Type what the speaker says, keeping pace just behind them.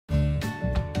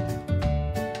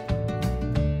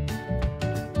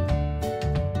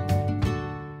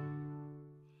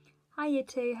Year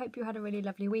 2, hope you had a really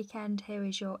lovely weekend. Here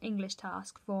is your English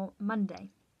task for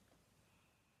Monday.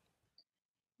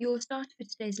 Your starter for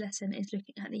today's lesson is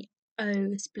looking at the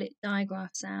O split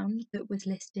digraph sound that was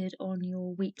listed on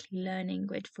your weekly learning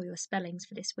grid for your spellings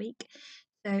for this week.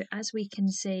 So as we can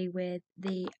see with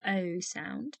the O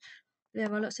sound,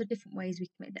 there are lots of different ways we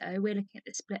can make the O. We're looking at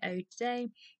the split O today,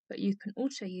 but you can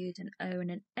also use an O and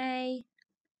an A,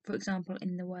 for example,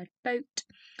 in the word boat.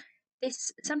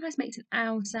 This sometimes makes an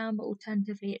ow sound, but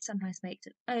alternatively it sometimes makes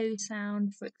an O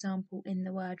sound, for example, in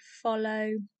the word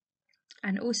follow.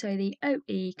 And also the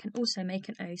OE can also make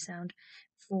an O sound,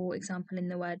 for example, in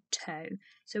the word toe.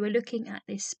 So we're looking at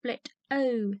this split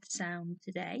O sound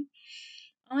today.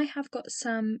 I have got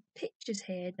some pictures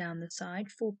here down the side,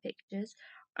 4 pictures,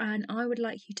 and I would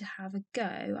like you to have a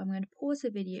go. I'm going to pause the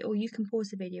video, or you can pause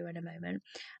the video in a moment,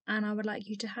 and I would like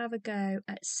you to have a go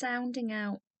at sounding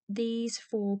out these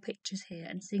 4 pictures here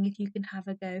and seeing if you can have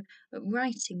a go at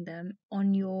writing them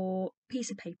on your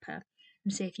piece of paper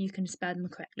and see if you can spell them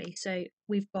correctly. So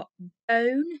we've got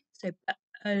bone, so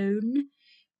bone,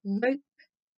 rope,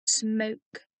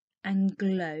 smoke, and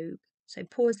globe. So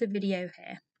pause the video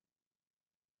here.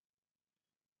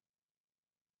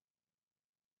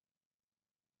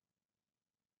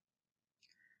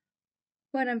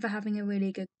 Well done for having a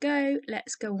really good go.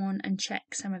 Let's go on and check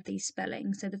some of these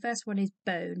spellings. So the first one is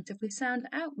bone. So if we sound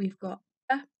it out, we've got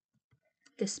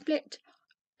the split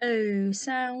O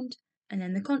sound, and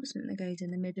then the consonant that goes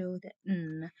in the middle, the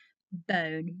N.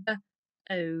 Bone.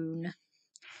 Bone.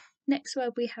 Next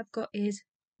word we have got is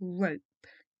rope.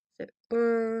 So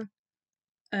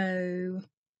O,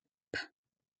 P.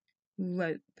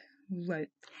 Rope. Rope.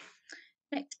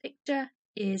 Next picture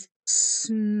is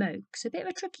smoke. So a bit of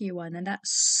a trickier one, and that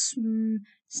sm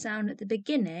sound at the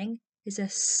beginning is a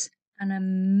S and a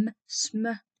M, sm,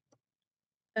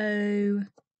 O,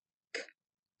 K,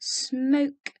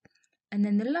 smoke. And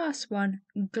then the last one,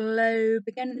 globe.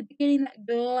 Again at the beginning, that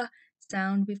gl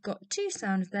sound, we've got 2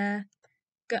 sounds there,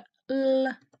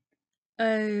 gl,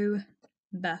 o,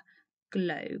 b,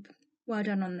 globe. Well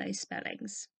done on those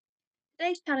spellings.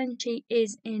 Today's challenge sheet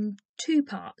is in 2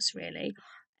 parts really.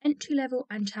 Entry level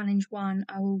and challenge 1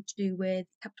 are all to do with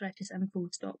capital letters and full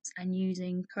stops and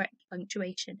using correct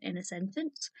punctuation in a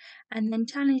sentence. And then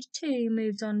challenge 2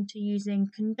 moves on to using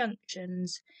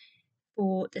conjunctions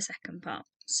for the second part.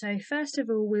 So first of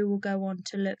all, we will go on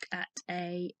to look at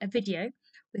a video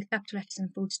with capital letters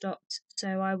and full stops.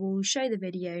 So I will show the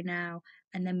video now,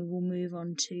 and then we will move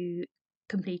on to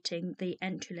completing the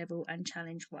entry level and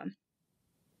challenge 1.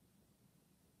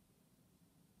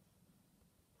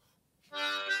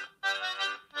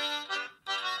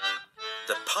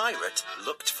 The pirate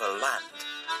looked for land.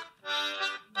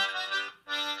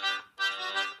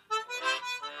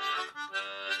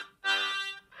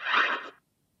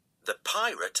 The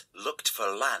pirate looked for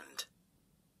land.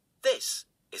 This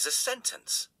is a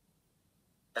sentence.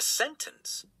 A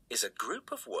sentence is a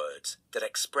group of words that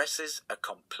expresses a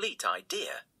complete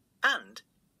idea and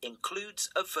includes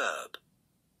a verb.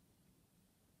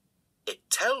 It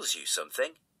tells you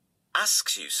something,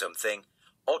 asks you something,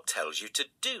 or tells you to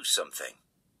do something.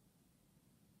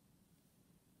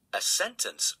 A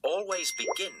sentence always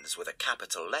begins with a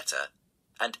capital letter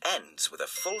and ends with a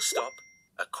full stop,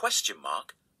 a question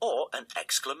mark, or an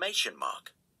exclamation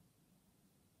mark.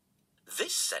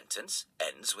 This sentence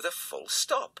ends with a full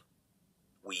stop.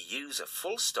 We use a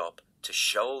full stop to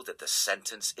show that the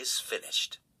sentence is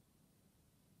finished.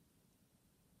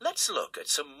 Let's look at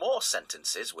some more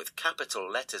sentences with capital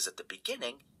letters at the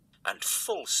beginning and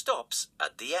full stops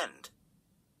at the end.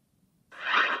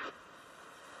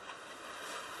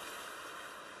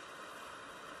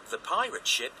 The pirate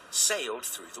ship sailed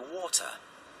through the water.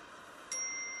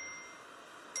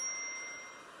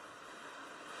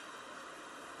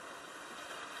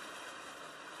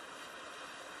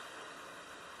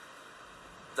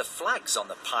 The flags on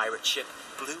the pirate ship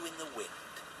blew in the wind.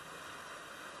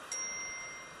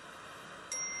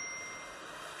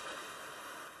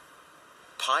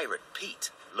 Pirate Pete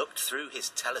looked through his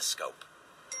telescope.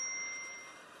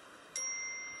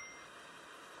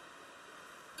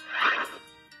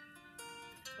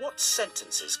 What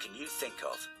sentences can you think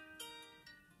of?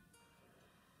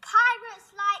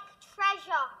 Pirates like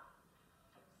treasure.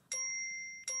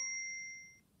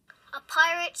 A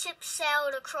pirate ship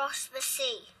sailed across the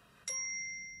sea.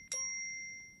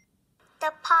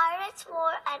 The pirates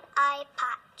wore an eye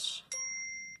patch.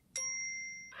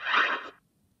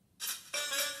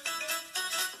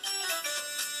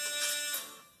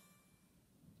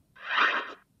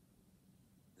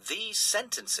 These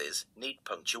sentences need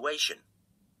punctuation.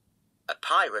 A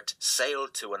pirate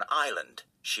sailed to an island.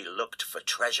 She looked for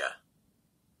treasure.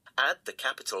 Add the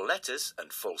capital letters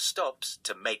and full stops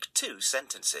to make 2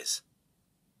 sentences.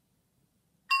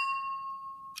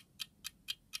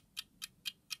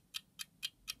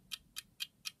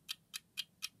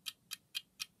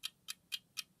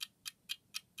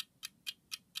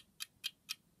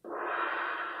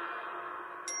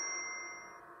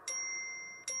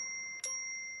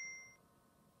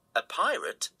 A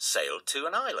pirate sailed to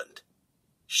an island.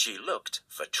 She looked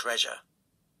for treasure.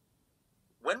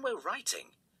 When we're writing,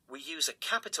 we use a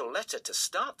capital letter to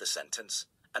start the sentence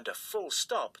and a full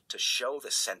stop to show the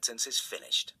sentence is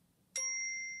finished.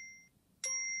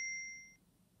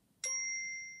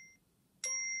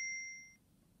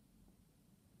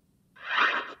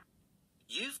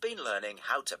 You've been learning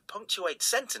how to punctuate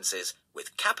sentences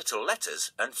with capital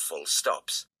letters and full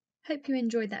stops. Hope you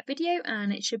enjoyed that video,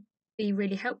 and it should be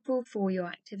really helpful for your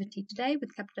activity today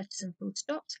with capital letters and full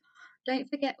stops. Don't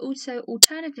forget also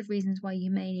alternative reasons why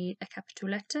you may need a capital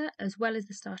letter as well as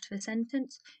the start of a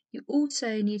sentence. You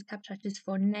also need capital letters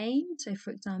for name. So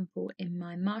for example, in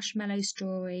my marshmallow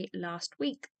story last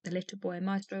week, the little boy in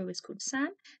my story was called Sam,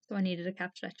 so I needed a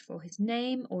capital letter for his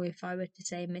name. Or if I were to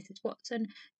say Mrs. Watson,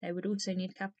 they would also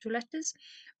need capital letters.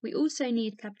 We also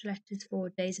need capital letters for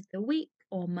days of the week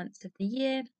or months of the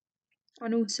year,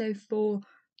 and also for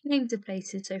names of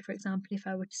places. So for example, if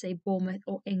I were to say Bournemouth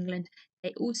or England,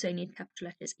 they also need capital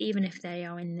letters even if they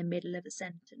are in the middle of a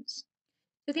sentence.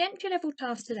 So the entry level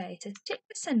task today says tick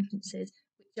the sentences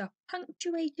which are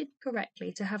punctuated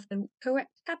correctly to have the correct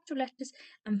capital letters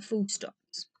and full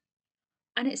stops.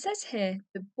 And it says here,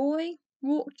 the boy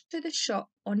walked to the shop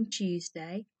on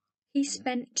Tuesday. He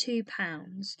spent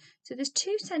 £2. So there's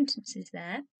 2 sentences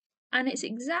there, and it's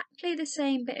exactly the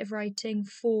same bit of writing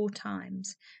 4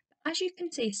 times. As you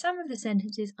can see, some of the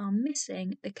sentences are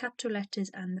missing the capital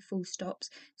letters and the full stops,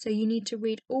 so you need to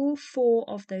read all 4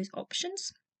 of those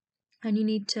options, and you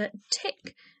need to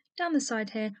tick down the side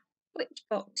here which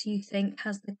box you think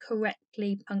has the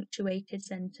correctly punctuated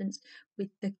sentence with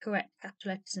the correct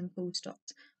capital letters and full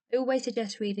stops. I always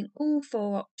suggest reading all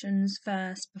 4 options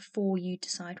first before you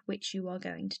decide which you are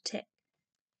going to tick.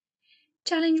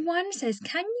 Challenge 1 says,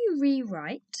 can you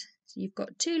rewrite? So you've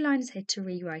got 2 lines here to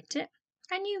rewrite it.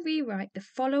 Can you rewrite the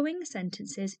following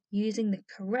sentences using the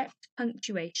correct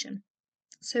punctuation?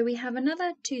 So we have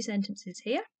another 2 sentences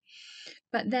here,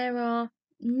 but there are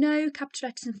no capital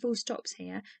letters and full stops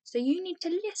here. So you need to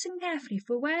listen carefully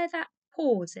for where that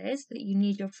pause is that you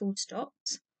need your full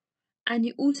stops. And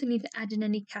you also need to add in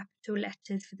any capital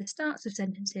letters for the starts of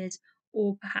sentences,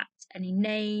 or perhaps any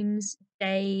names,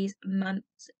 days,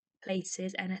 months,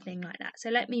 places, anything like that. So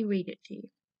let me read it to you.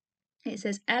 It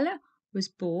says, Ella was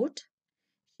bored.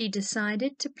 She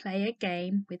decided to play a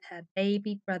game with her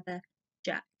baby brother,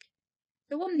 Jack.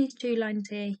 So on these 2 lines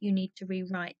here, you need to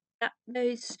rewrite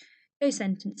those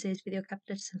sentences with your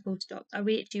capital letters and full stops. I'll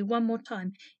read it to you one more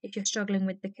time if you're struggling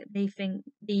with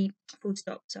the full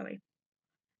stop.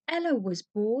 Ella was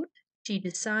bored. She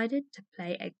decided to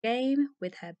play a game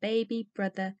with her baby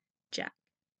brother, Jack.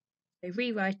 So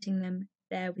rewriting them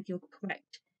there with your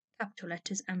correct capital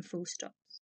letters and full stops.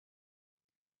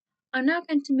 I'm now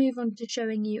going to move on to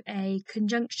showing you a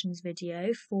conjunctions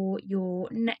video for your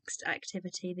next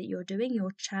activity that you're doing,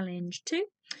 your challenge 2.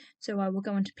 So I will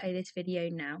go on to play this video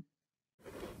now.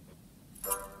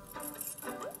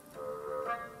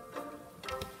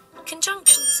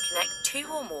 Conjunctions connect 2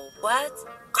 or more words,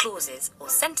 clauses or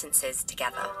sentences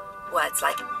together. Words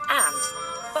like and,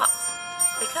 but,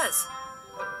 because.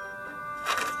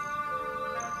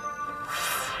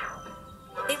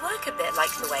 They work a bit like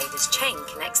the way this chain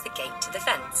connects the gate to the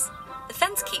fence. The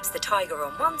fence keeps the tiger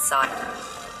on one side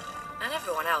and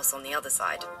everyone else on the other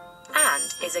side. And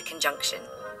is a conjunction.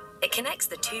 It connects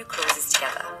the 2 clauses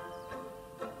together.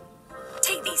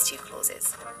 Take these 2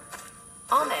 clauses.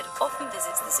 Ahmed often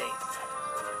visits the zoo.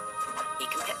 He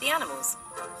can pet the animals.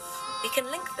 We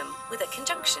can link them with a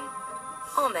conjunction.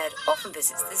 Ahmed often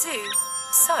visits the zoo,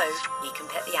 so he can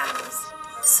pet the animals.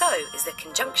 So is the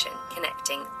conjunction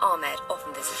connecting Ahmed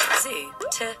often visits the zoo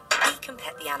to he can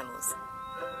pet the animals.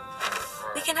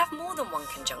 We can have more than one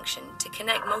conjunction to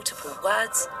connect multiple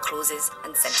words, clauses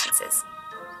and sentences.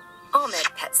 Ahmed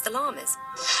pets the llamas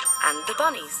and the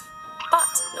bunnies,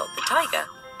 but not the tiger,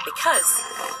 because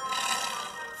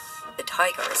the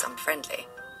tiger is unfriendly.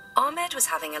 Ahmed was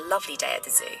having a lovely day at the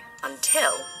zoo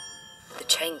until the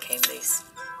chain came loose.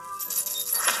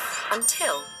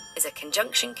 Until is a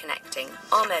conjunction connecting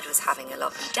Ahmed was having a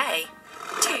lovely day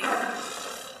to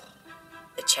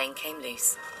the chain came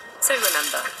loose. So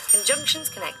remember, conjunctions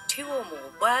connect 2 or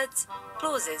more words,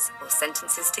 clauses or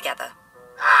sentences together.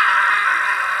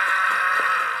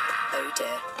 Oh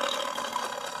dear.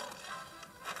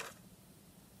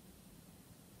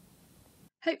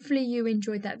 hopefully you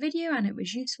enjoyed that video and it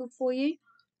was useful for you.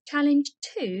 Challenge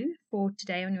 2 for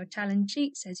today on your challenge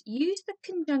sheet says use the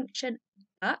conjunction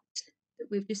but that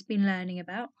we've just been learning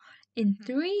about in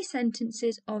 3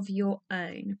 sentences of your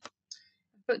own.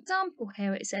 For example,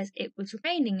 here it says it was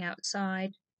raining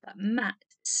outside, but Matt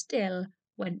still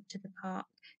went to the park.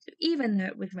 So even though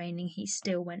it was raining, he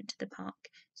still went to the park.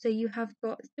 So you have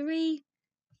got 3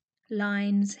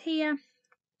 lines here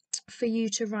for you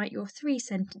to write your 3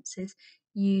 sentences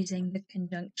using the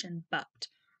conjunction but.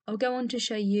 I'll go on to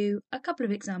show you a couple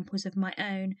of examples of my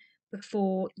own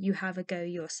before you have a go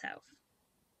yourself.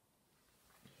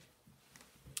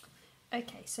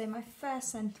 Okay, so my first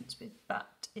sentence with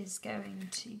but is going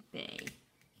to be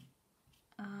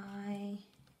I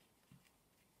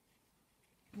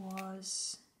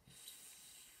was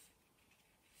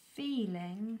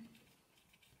feeling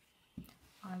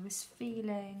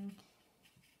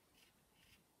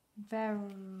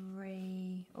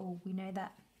very, we know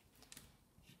that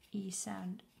E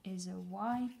sound is a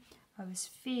Y. I was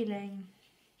feeling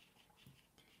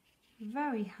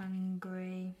very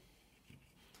hungry,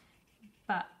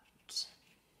 but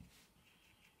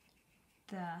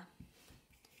the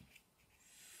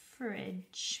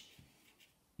fridge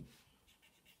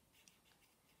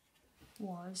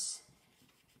was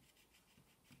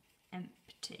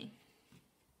empty.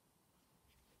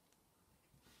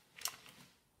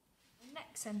 The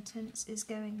next sentence is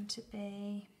going to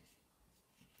be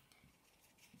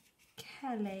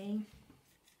Kelly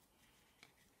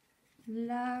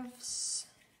loves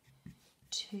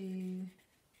to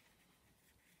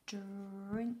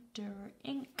drink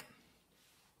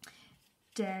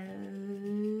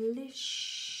delicious.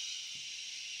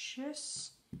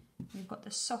 We've got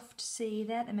the soft C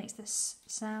there that makes this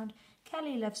sound.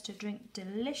 Kelly loves to drink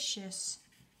delicious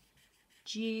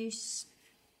juice,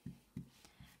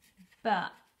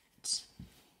 but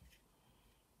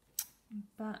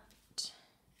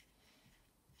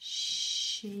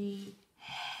she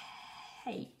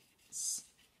hates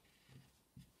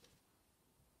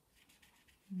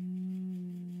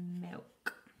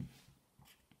milk.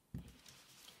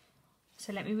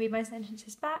 So let me read my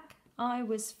sentences back. I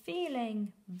was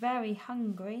feeling very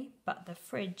hungry, but the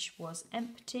fridge was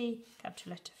empty,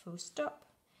 capital letter full stop.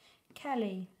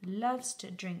 Kelly loves to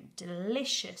drink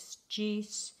delicious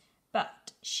juice,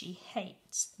 but she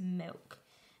hates milk.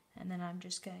 And then I'm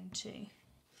just going to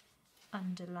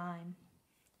underline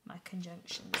my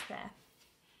conjunctions there.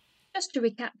 Just to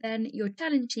recap then, your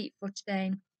challenge sheet for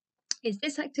today is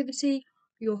this activity.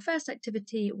 Your first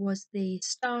activity was the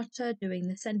starter, doing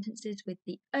the sentences with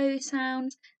the O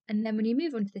sounds, and then when you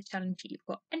move on to the challenge sheet, you've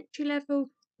got entry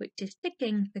level, which is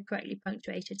ticking the correctly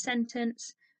punctuated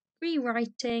sentence,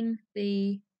 rewriting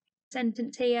the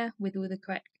sentence here with all the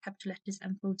correct capital letters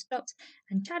and full stops,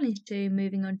 and challenge 2,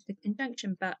 moving on to the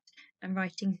conjunction but and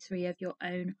writing 3 of your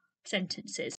own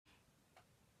sentences.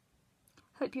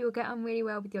 Hope you will get on really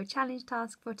well with your challenge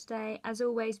task for today. As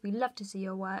always, we love to see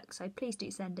your work, so please do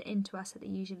send it in to us at the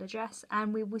usual address,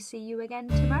 and we will see you again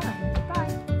tomorrow.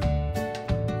 Goodbye.